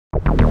It's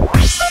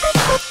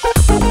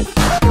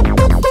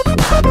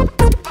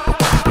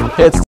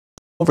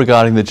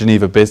regarding the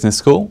Geneva Business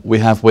School. We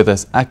have with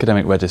us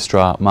Academic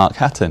Registrar Mark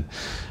Hatton.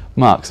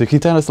 Mark, so can you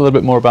tell us a little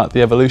bit more about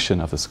the evolution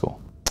of the school?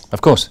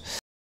 Of course.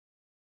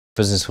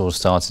 Business School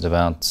started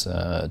about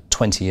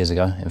 20 years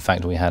ago. In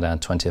fact, we had our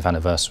 20th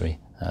anniversary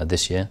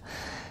this year.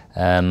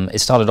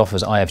 It started off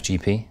as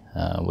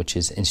IFGP, which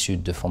is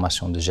Institut de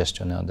Formation de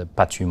Gestionnaire de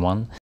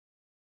Patrimoine,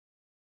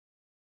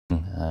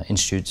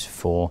 institute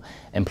for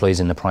employees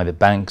in the private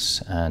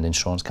banks and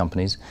insurance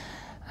companies.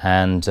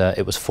 And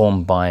it was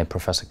formed by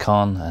Professor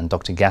Khan and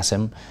Dr.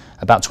 Gassim.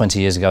 About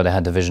 20 years ago, they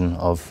had the vision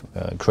of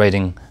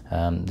creating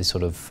this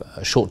sort of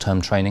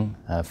short-term training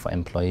for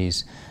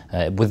employees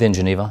within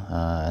Geneva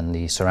and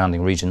the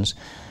surrounding regions.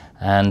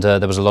 And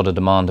there was a lot of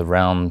demand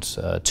around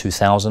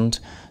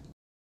 2000.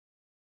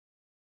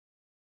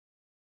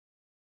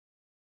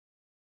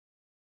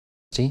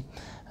 So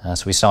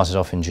we started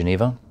off in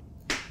Geneva.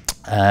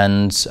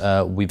 And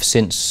we've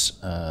since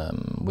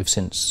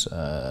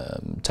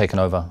taken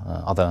over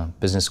other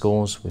business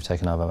schools. We've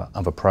taken over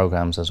other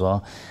programs as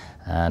well,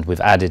 and we've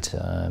added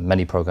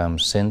many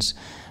programs since.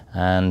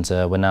 And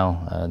we're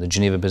now the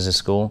Geneva Business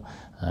School,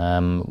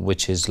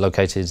 which is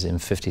located in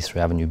 53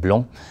 Avenue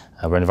Blanc.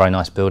 We're in a very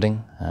nice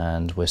building,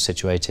 and we're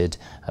situated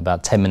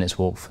about 10 minutes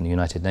walk from the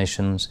United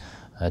Nations,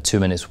 2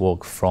 minutes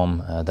walk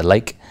from the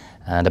lake,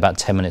 and about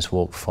 10 minutes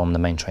walk from the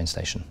main train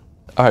station.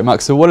 All right,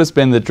 Mark, so what has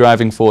been the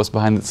driving force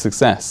behind the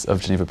success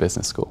of Geneva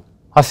Business School?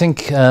 I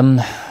think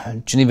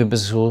Geneva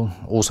Business School,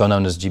 also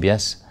known as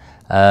GBS,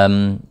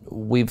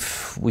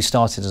 we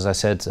started, as I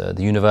said,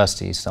 the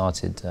university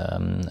started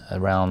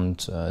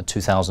around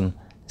 2000.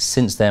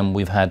 Since then,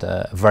 we've had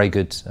a very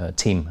good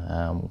team.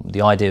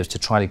 The idea is to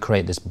try to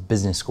create this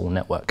business school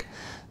network.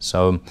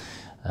 So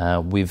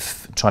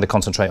we've tried to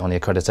concentrate on the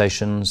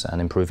accreditations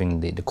and improving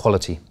the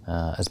quality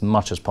as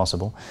much as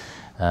possible.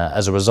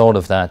 As a result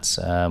of that,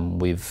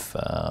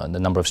 the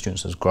number of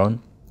students has grown.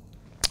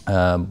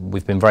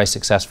 We've been very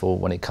successful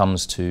when it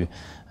comes to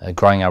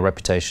growing our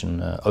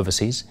reputation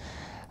overseas.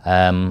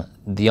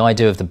 The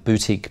idea of the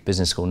boutique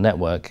business school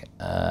network,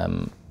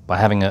 by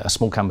having a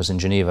small campus in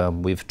Geneva,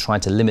 we've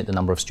tried to limit the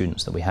number of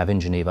students that we have in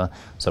Geneva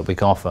so that we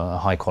can offer a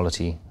high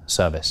quality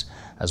service.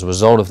 As a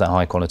result of that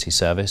high quality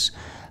service,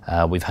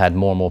 we've had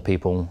more and more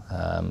people,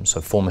 so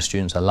former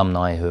students,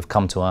 alumni who have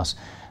come to us,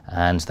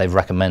 and they've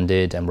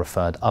recommended and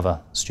referred other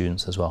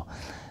students as well.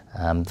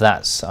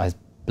 That's, I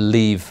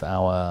believe,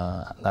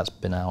 that's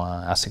been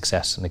our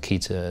success and the key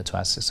to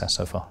our success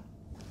so far.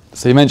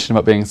 So you mentioned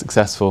about being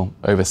successful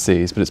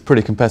overseas, but it's a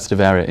pretty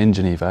competitive area in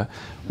Geneva.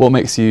 What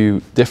makes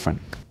you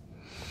different?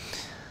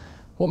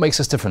 What makes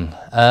us different?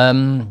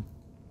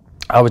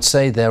 I would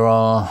say there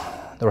are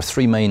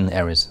three main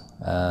areas.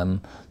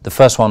 The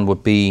first one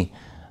would be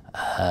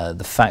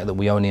the fact that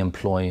we only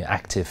employ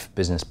active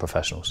business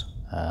professionals.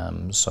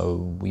 So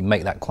we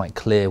make that quite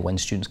clear when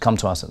students come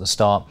to us at the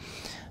start.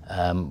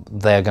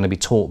 They're going to be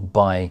taught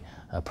by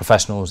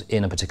professionals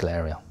in a particular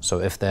area.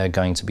 So if they're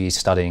going to be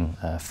studying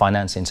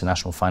finance,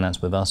 international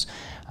finance with us,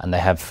 and they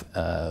have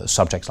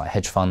subjects like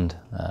hedge fund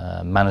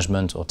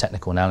management or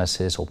technical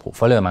analysis or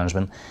portfolio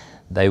management,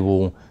 they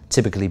will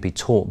typically be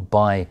taught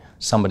by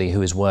somebody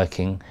who is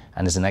working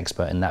and is an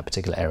expert in that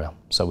particular area.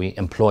 So we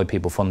employ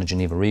people from the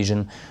Geneva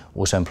region,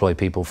 also employ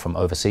people from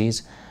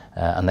overseas,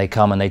 and they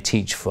come and they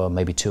teach for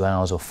maybe 2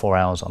 hours or 4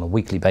 hours on a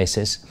weekly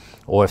basis.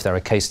 Or if there are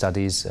case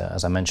studies,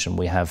 as I mentioned,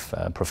 we have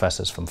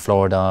professors from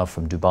Florida,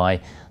 from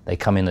Dubai. They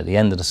come in at the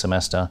end of the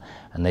semester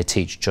and they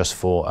teach just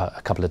for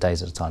a couple of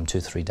days at a time,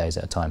 2-3 days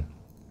at a time.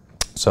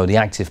 So the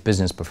active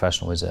business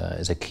professional is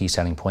a key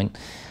selling point.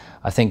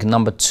 I think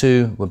number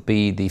two would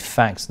be the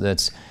fact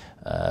that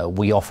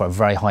we offer a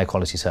very high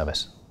quality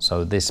service.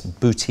 So this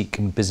boutique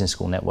business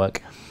school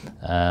network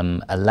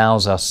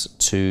allows us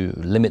to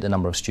limit the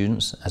number of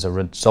students. As a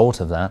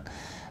result of that,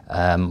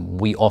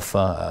 we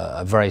offer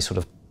a very sort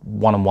of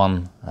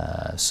one-on-one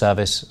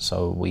service.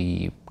 So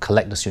we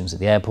collect the students at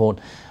the airport,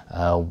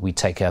 we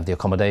take care of the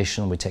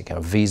accommodation, we take care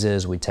of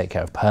visas, we take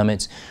care of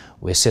permits,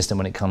 we assist them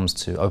when it comes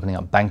to opening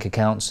up bank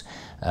accounts.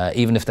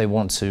 Even if they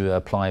want to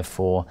apply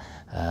for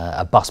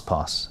a bus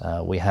pass,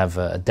 we have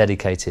a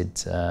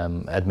dedicated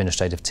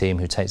administrative team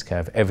who takes care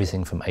of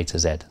everything from A to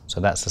Z. So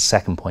that's the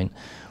second point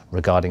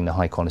regarding the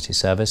high quality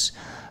service.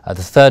 The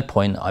third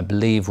point, I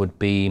believe, would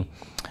be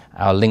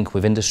our link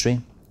with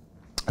industry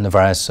and the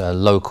various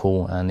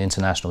local and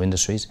international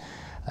industries.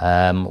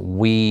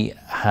 We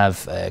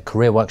have a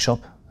career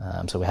workshop.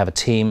 So we have a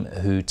team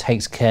who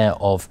takes care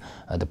of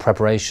the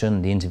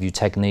preparation, the interview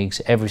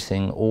techniques,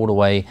 everything all the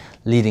way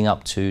leading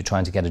up to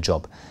trying to get a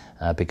job.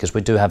 Because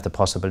we do have the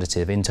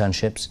possibility of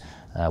internships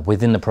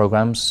within the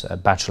programs,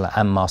 bachelor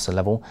and master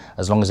level,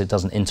 as long as it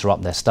doesn't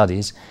interrupt their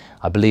studies.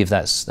 I believe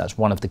that's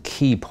one of the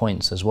key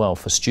points as well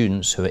for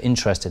students who are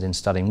interested in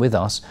studying with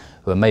us,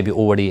 who are maybe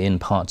already in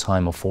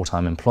part-time or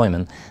full-time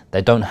employment.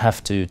 They don't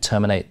have to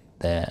terminate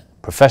their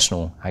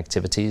professional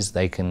activities.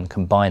 They can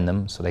combine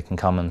them, so they can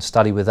come and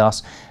study with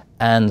us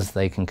and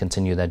they can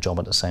continue their job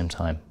at the same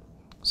time.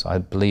 So I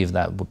believe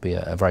that would be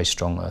a very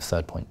strong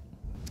third point.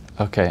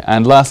 Okay,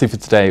 and lastly for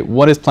today,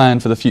 what is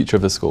planned for the future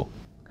of the school?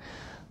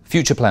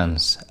 Future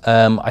plans.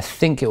 I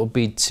think it will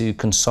be to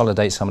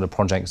consolidate some of the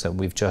projects that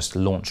we've just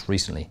launched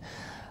recently.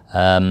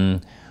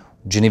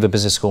 Geneva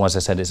Business School, as I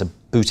said, is a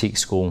boutique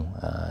school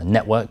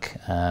network.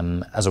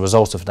 As a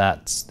result of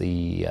that,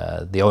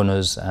 the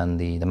owners and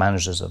the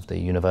managers of the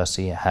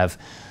university have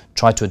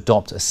tried to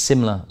adopt a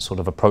similar sort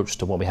of approach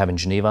to what we have in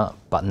Geneva,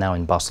 but now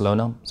in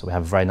Barcelona. So we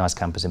have a very nice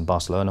campus in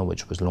Barcelona,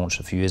 which was launched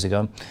a few years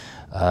ago.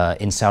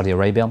 In Saudi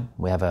Arabia,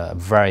 we have a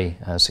very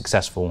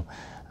successful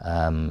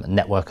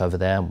network over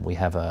there. We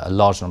have a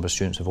large number of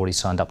students who have already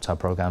signed up to our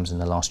programs in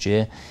the last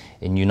year.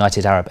 In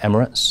United Arab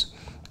Emirates,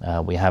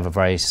 we have a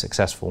very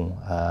successful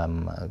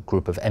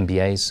group of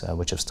MBAs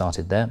which have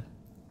started there.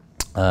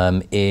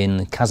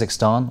 In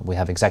Kazakhstan, we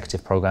have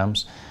executive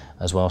programs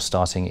as well,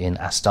 starting in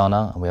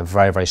Astana. We have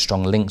very, very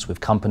strong links with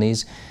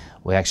companies.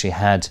 We actually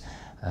had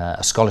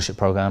a scholarship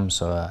program,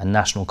 so a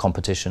national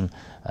competition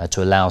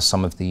to allow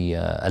some of the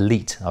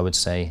elite, I would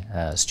say,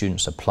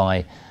 students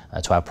apply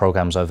to our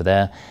programs over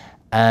there.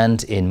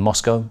 And in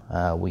Moscow,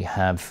 we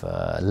have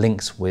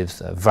links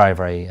with a very,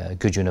 very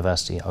good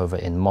university over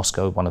in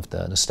Moscow, one of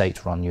the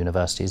state-run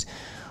universities,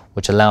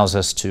 which allows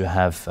us to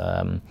have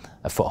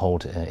a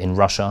foothold in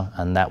Russia,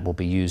 and that will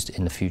be used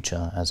in the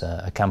future as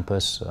a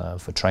campus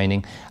for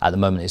training. At the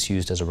moment, it's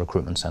used as a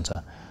recruitment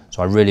center.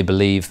 So I really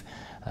believe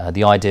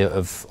the idea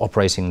of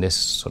operating this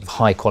sort of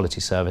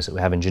high-quality service that we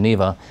have in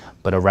Geneva,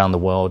 but around the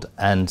world,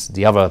 and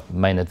the other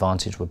main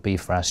advantage would be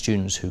for our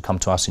students who come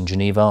to us in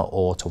Geneva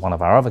or to one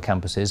of our other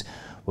campuses,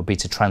 would be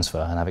to transfer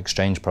and have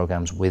exchange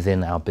programs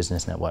within our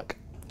business network.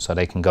 So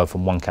they can go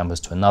from one campus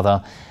to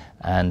another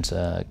and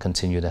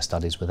continue their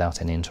studies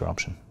without any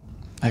interruption.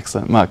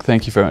 Excellent. Mark,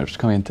 thank you very much for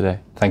coming in today.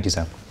 Thank you,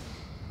 Sam.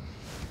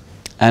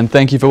 And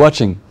thank you for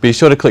watching. Be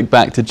sure to click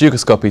back to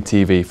Dukascopy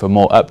TV for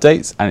more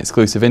updates and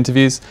exclusive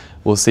interviews.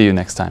 We'll see you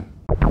next time.